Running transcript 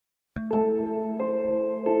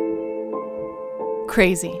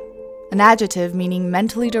Crazy, an adjective meaning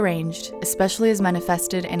mentally deranged, especially as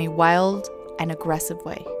manifested in a wild and aggressive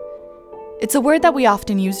way. It's a word that we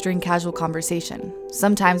often use during casual conversation.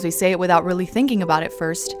 Sometimes we say it without really thinking about it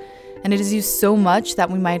first, and it is used so much that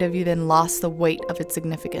we might have even lost the weight of its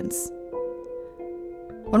significance.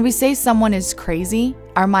 When we say someone is crazy,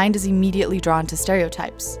 our mind is immediately drawn to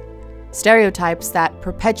stereotypes. Stereotypes that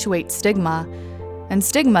perpetuate stigma, and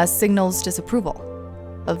stigma signals disapproval,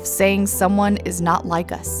 of saying someone is not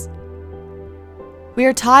like us. We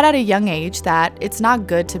are taught at a young age that it's not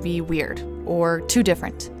good to be weird or too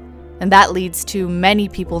different, and that leads to many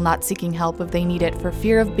people not seeking help if they need it for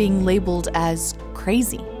fear of being labeled as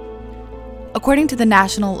crazy. According to the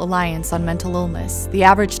National Alliance on Mental Illness, the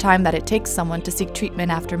average time that it takes someone to seek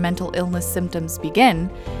treatment after mental illness symptoms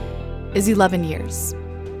begin is 11 years.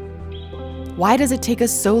 Why does it take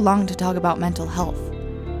us so long to talk about mental health?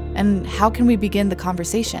 And how can we begin the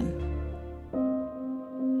conversation?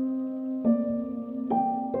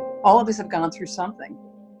 All of us have gone through something,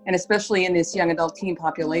 and especially in this young adult teen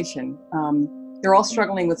population, they're all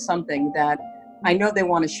struggling with something that I know they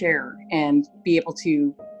want to share and be able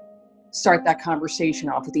to start that conversation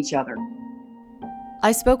off with each other.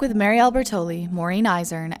 I spoke with Mary Albertoli, Maureen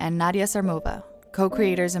Eisern, and Nadia Sarmova,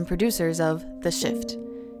 co-creators and producers of The Shift,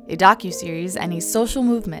 a docuseries and a social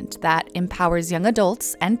movement that empowers young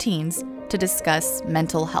adults and teens to discuss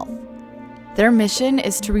mental health. Their mission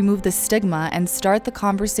is to remove the stigma and start the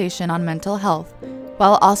conversation on mental health,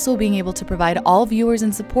 while also being able to provide all viewers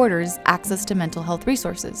and supporters access to mental health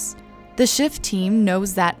resources. The Shift team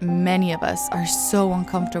knows that many of us are so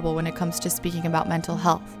uncomfortable when it comes to speaking about mental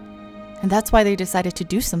health, and that's why they decided to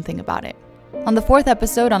do something about it. On the 4th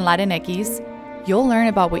episode on Latinx, you'll learn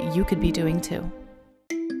about what you could be doing too.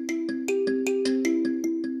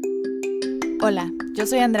 Hola, yo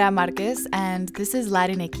soy Andrea Marquez, and this is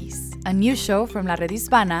Latinx, a new show from La Red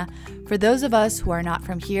Hispana for those of us who are not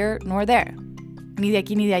from here nor there, ni de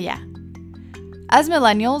aquí ni de allá. As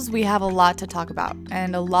millennials, we have a lot to talk about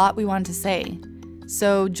and a lot we want to say.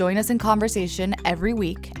 So join us in conversation every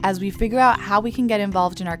week as we figure out how we can get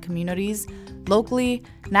involved in our communities, locally,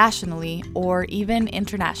 nationally, or even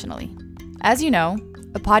internationally. As you know,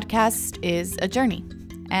 a podcast is a journey,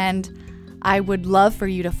 and I would love for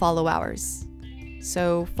you to follow ours.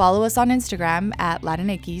 So follow us on Instagram at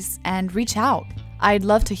Latinx and reach out. I'd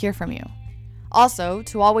love to hear from you. Also,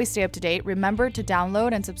 to always stay up to date, remember to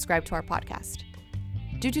download and subscribe to our podcast.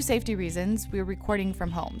 Due to safety reasons, we're recording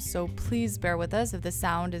from home, so please bear with us if the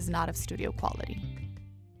sound is not of studio quality.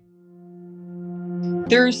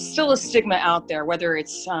 There's still a stigma out there, whether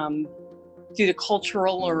it's due to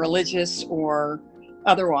cultural or religious or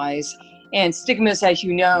otherwise. And stigmas, as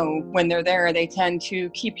you know, when they're there, they tend to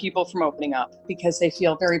keep people from opening up because they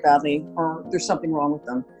feel very badly or there's something wrong with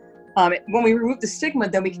them. When we remove the stigma,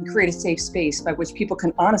 then we can create a safe space by which people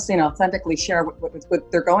can honestly and authentically share what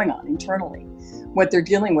they're going on internally, what they're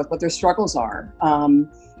dealing with, what their struggles are. And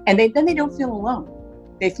then they don't feel alone.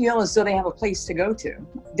 They feel as though they have a place to go to.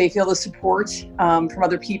 They feel the support from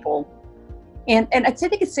other people. And I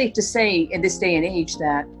think it's safe to say in this day and age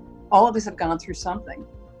that all of us have gone through something.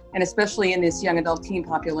 And especially in this young adult teen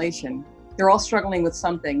population, they're all struggling with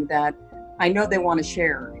something that I know they want to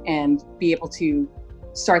share and be able to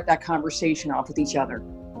start that conversation off with each other.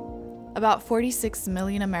 About 46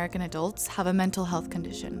 million American adults have a mental health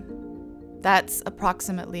condition. That's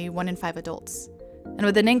approximately 1 in 5 adults. And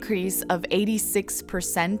with an increase of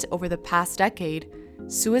 86% over the past decade,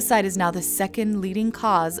 suicide is now the second leading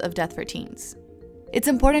cause of death for teens. It's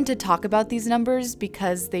important to talk about these numbers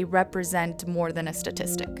because they represent more than a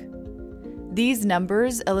statistic. These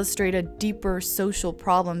numbers illustrate a deeper social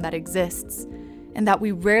problem that exists and that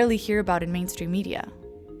we rarely hear about in mainstream media.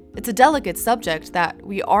 It's a delicate subject that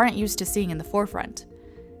we aren't used to seeing in the forefront.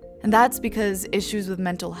 And that's because issues with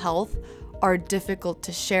mental health are difficult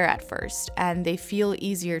to share at first, and they feel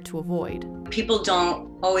easier to avoid. People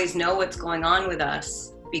don't always know what's going on with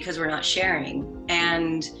us because we're not sharing.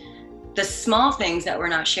 And the small things that we're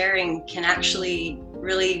not sharing can actually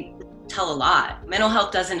really tell a lot. Mental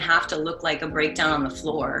health doesn't have to look like a breakdown on the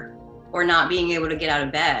floor or not being able to get out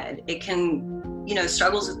of bed. It can,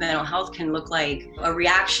 struggles with mental health can look like a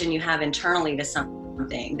reaction you have internally to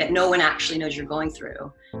something that no one actually knows you're going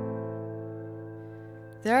through.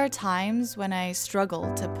 There are times when I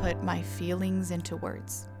struggle to put my feelings into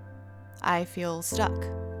words. I feel stuck.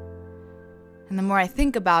 And the more I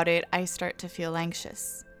think about it, I start to feel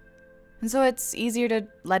anxious. And so it's easier to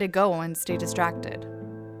let it go and stay distracted.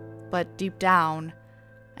 But deep down,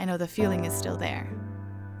 I know the feeling is still there.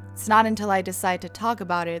 It's not until I decide to talk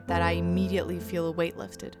about it that I immediately feel a weight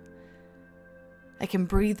lifted. I can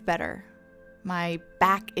breathe better, my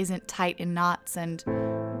back isn't tight in knots, and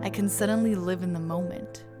I can suddenly live in the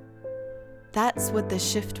moment. That's what the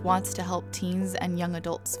shift wants to help teens and young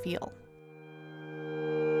adults feel.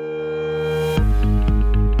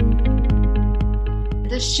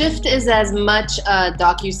 The Shift is as much a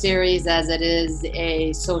docuseries as it is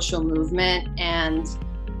a social movement, and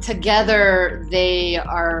together they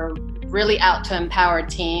are really out to empower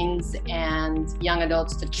teens and young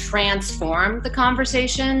adults to transform the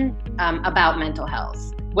conversation about mental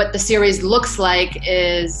health. What the series looks like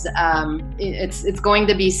is it's going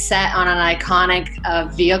to be set on an iconic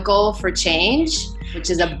vehicle for change, which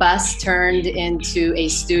is a bus turned into a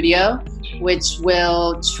studio, which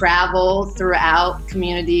will travel throughout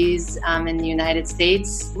communities in the United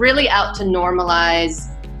States, really out to normalize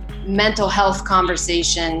mental health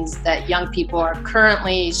conversations that young people are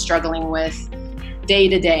currently struggling with day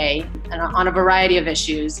to day and on a variety of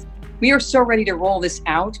issues. We are so ready to roll this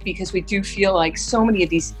out because we do feel like so many of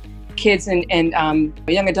these kids and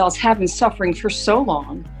young adults have been suffering for so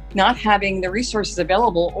long, not having the resources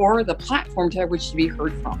available or the platform to which to be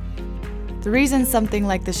heard from. The reason something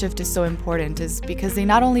like The Shift is so important is because they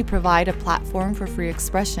not only provide a platform for free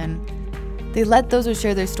expression, they let those who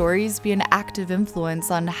share their stories be an active influence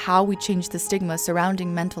on how we change the stigma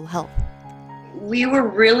surrounding mental health. We were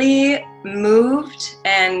really moved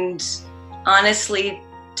and honestly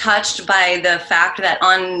touched by the fact that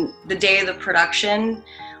on the day of the production,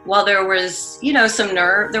 while there was,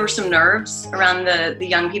 there were some nerves around the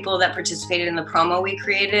young people that participated in the promo we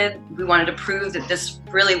created. We wanted to prove that this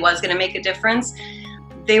really was going to make a difference.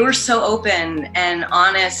 They were so open and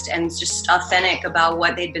honest and just authentic about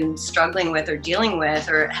what they'd been struggling with or dealing with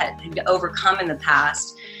or had overcome in the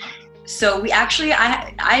past. So we actually,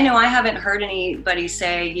 I know I haven't heard anybody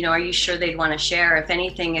say, are you sure they'd want to share? If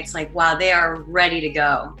anything, it's like, wow, they are ready to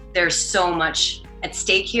go. There's so much at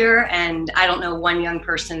stake here, and I don't know one young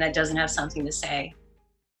person that doesn't have something to say.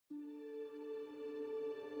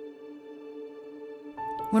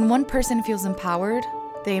 When one person feels empowered,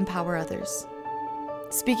 they empower others.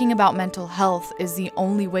 Speaking about mental health is the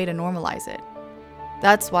only way to normalize it.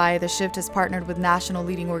 That's why The Shift has partnered with national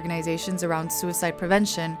leading organizations around suicide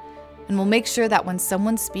prevention and will make sure that when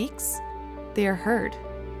someone speaks, they are heard,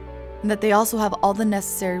 and that they also have all the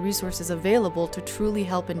necessary resources available to truly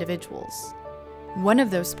help individuals. One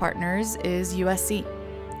of those partners is USC,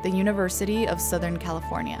 the University of Southern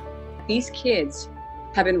California. These kids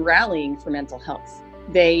have been rallying for mental health.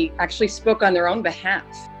 They actually spoke on their own behalf,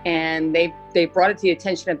 and they brought it to the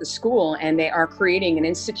attention of the school, and they are creating an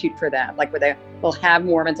institute for that, like where they'll have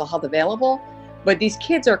more mental health available. But these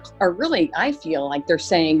kids are really, I feel like they're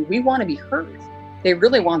saying, we want to be heard. They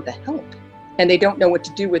really want the help, and they don't know what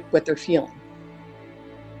to do with what they're feeling.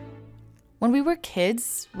 When we were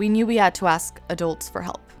kids, we knew we had to ask adults for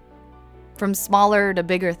help. From smaller to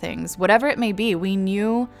bigger things, whatever it may be, we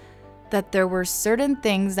knew that there were certain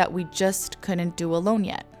things that we just couldn't do alone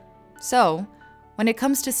yet. So, when it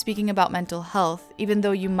comes to speaking about mental health, even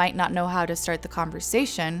though you might not know how to start the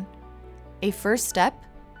conversation, a first step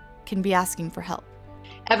can be asking for help.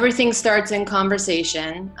 Everything starts in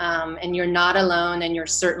conversation, and you're not alone, and you're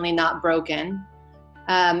certainly not broken.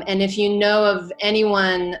 And if you know of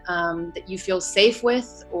anyone that you feel safe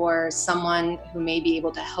with, or someone who may be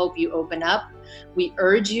able to help you open up, we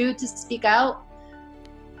urge you to speak out.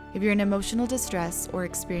 If you're in emotional distress or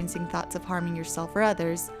experiencing thoughts of harming yourself or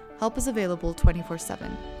others, help is available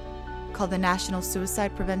 24/7. Call the National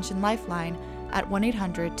Suicide Prevention Lifeline at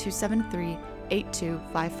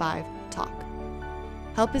 1-800-273-8255-TALK.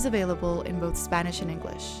 Help is available in both Spanish and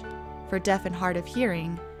English. For deaf and hard of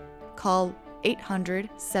hearing, call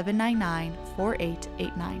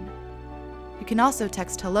 800-799-4889. You can also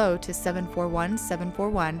text HELLO to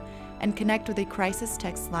 741-741 and connect with a crisis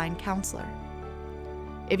text line counselor.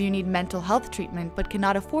 If you need mental health treatment but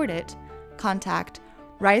cannot afford it, contact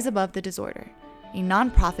Rise Above the Disorder, a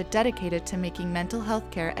nonprofit dedicated to making mental health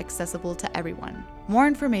care accessible to everyone. More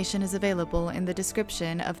information is available in the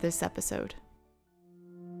description of this episode.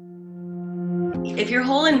 If your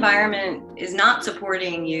whole environment is not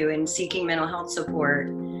supporting you in seeking mental health support,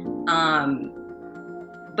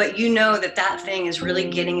 but you know that thing is really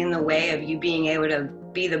getting in the way of you being able to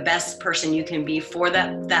be the best person you can be for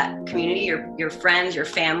that community, your friends, your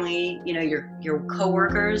family, your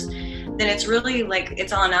coworkers, then it's really like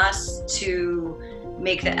it's on us to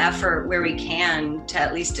make the effort where we can to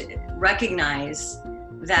at least recognize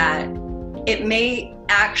that it may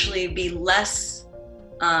actually be less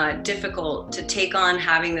difficult to take on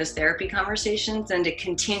having those therapy conversations than to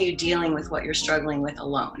continue dealing with what you're struggling with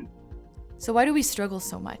alone. So why do we struggle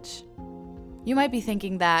so much? You might be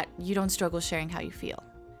thinking that you don't struggle sharing how you feel.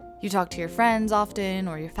 You talk to your friends often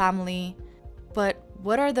or your family, but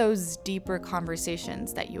what are those deeper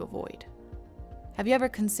conversations that you avoid? Have you ever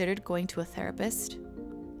considered going to a therapist?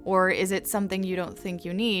 Or is it something you don't think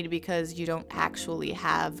you need because you don't actually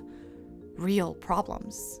have real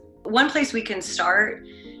problems? One place we can start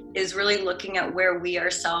is really looking at where we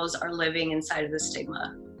ourselves are living inside of the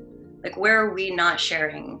stigma. Like, where are we not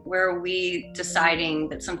sharing? Where are we deciding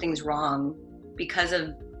that something's wrong because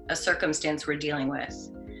of a circumstance we're dealing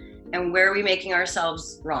with? And where are we making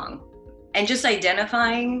ourselves wrong? And just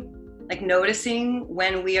identifying, like noticing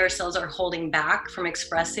when we ourselves are holding back from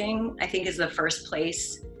expressing, I think is the first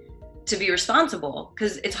place to be responsible,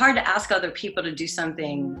 because it's hard to ask other people to do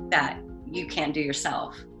something that you can't do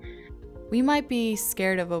yourself. We might be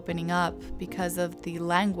scared of opening up because of the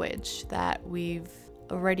language that we've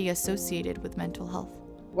already associated with mental health.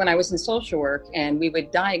 When I was in social work and we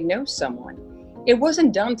would diagnose someone, it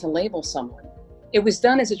wasn't done to label someone. It was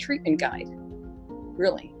done as a treatment guide,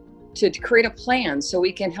 really, to create a plan so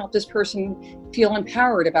we can help this person feel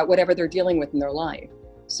empowered about whatever they're dealing with in their life.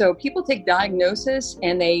 So people take diagnosis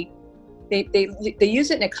and they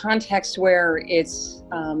use it in a context where it's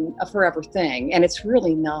a forever thing, and it's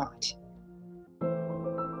really not.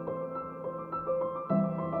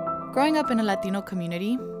 Growing up in a Latino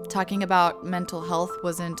community, talking about mental health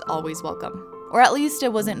wasn't always welcome, or at least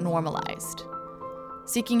it wasn't normalized.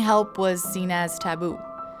 Seeking help was seen as taboo,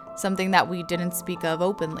 something that we didn't speak of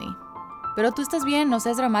openly. Pero tú estás bien, no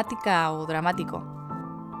seas dramática o dramático.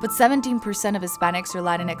 But 17% of Hispanics or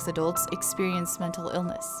Latinx adults experience mental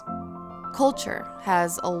illness. Culture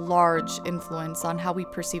has a large influence on how we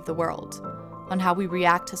perceive the world, on how we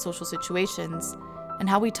react to social situations, and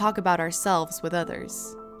how we talk about ourselves with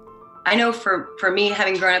others. I know for me,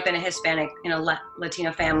 having grown up in a Hispanic,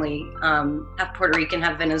 Latino family, half Puerto Rican,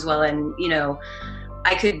 half Venezuelan,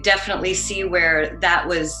 I could definitely see where that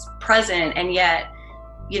was present. And yet,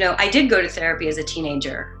 I did go to therapy as a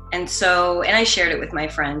teenager. And I shared it with my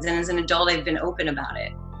friends. And as an adult, I've been open about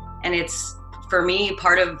it. And it's, for me,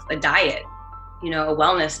 part of a diet, a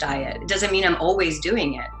wellness diet. It doesn't mean I'm always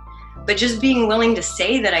doing it, but just being willing to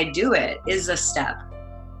say that I do it is a step.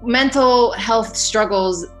 Mental health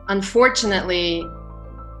struggles, unfortunately,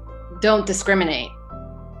 don't discriminate.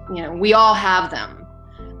 We all have them,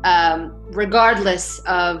 regardless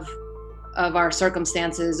of our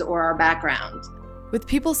circumstances or our background. With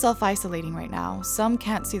people self-isolating right now, some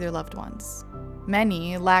can't see their loved ones.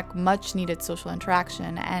 Many lack much needed social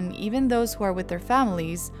interaction, and even those who are with their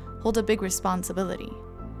families hold a big responsibility.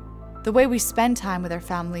 The way we spend time with our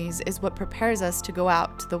families is what prepares us to go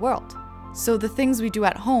out to the world. So the things we do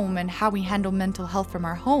at home and how we handle mental health from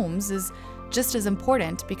our homes is just as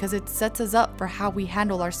important, because it sets us up for how we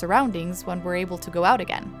handle our surroundings when we're able to go out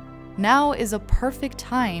again. Now is a perfect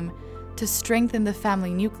time to strengthen the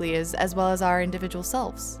family nucleus as well as our individual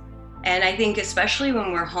selves. And I think especially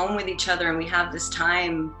when we're home with each other and we have this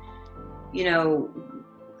time,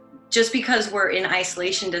 just because we're in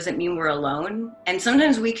isolation doesn't mean we're alone. And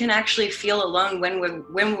sometimes we can actually feel alone when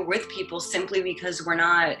we're with people simply because we're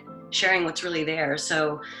not sharing what's really there.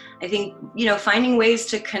 So I think, finding ways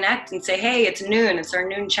to connect and say, hey, it's noon, it's our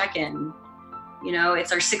noon check-in,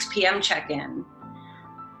 it's our 6 p.m. check-in.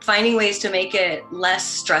 Finding ways to make it less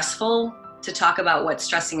stressful to talk about what's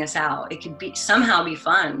stressing us out. It could somehow be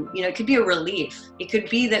fun. It could be a relief. It could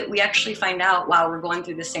be that we actually find out, wow, we're going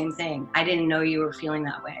through the same thing. I didn't know you were feeling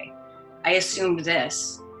that way. I assumed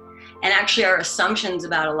this. And actually our assumptions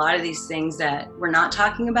about a lot of these things that we're not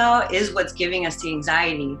talking about is what's giving us the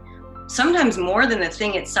anxiety. Sometimes more than the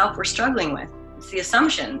thing itself we're struggling with. It's the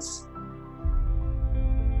assumptions.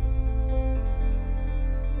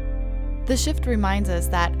 The shift reminds us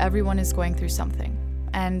that everyone is going through something,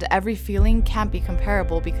 and every feeling can't be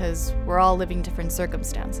comparable because we're all living different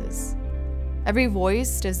circumstances. Every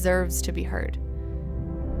voice deserves to be heard.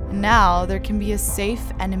 And now there can be a safe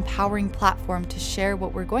and empowering platform to share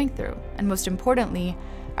what we're going through, and most importantly,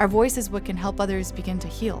 our voice is what can help others begin to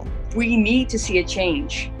heal. We need to see a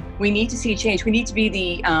change. We need to see change. We need to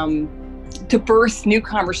be to birth new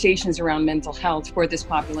conversations around mental health for this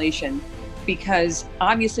population, because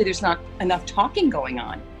obviously there's not enough talking going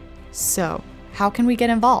on. So, how can we get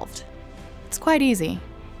involved? It's quite easy.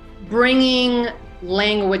 Bringing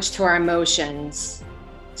language to our emotions,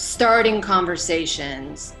 starting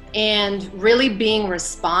conversations, and really being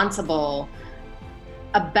responsible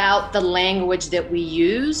about the language that we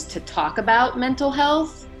use to talk about mental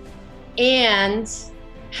health and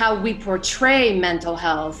how we portray mental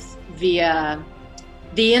health via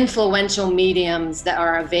the influential mediums that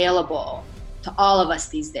are available to all of us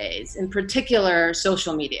these days, in particular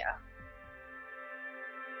social media.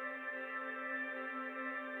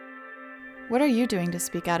 What are you doing to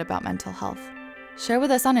speak out about mental health? Share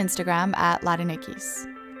with us on Instagram at Latinx.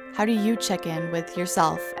 How do you check in with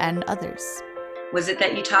yourself and others? Was it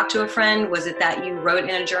that you talked to a friend? Was it that you wrote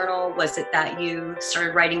in a journal? Was it that you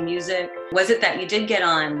started writing music? Was it that you did get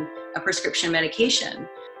on a prescription medication?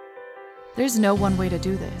 There's no one way to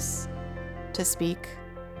do this. To speak,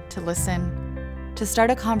 to listen, to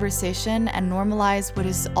start a conversation and normalize what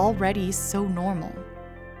is already so normal.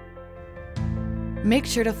 Make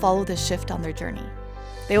sure to follow The Shift on their journey.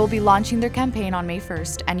 They will be launching their campaign on May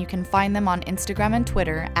 1st, and you can find them on Instagram and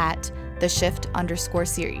Twitter at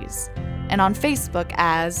 @theshift_series, and on Facebook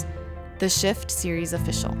as The Shift Series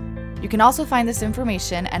Official. You can also find this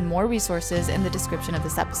information and more resources in the description of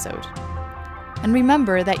this episode. And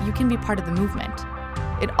remember that you can be part of the movement.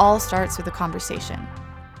 It all starts with a conversation.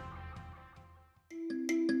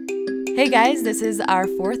 Hey guys, this is our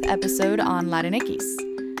 4th episode on Latinx.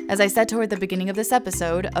 As I said toward the beginning of this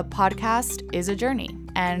episode, a podcast is a journey,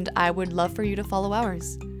 and I would love for you to follow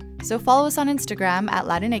ours. So follow us on Instagram at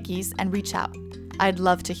Latinx and reach out. I'd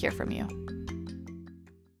love to hear from you.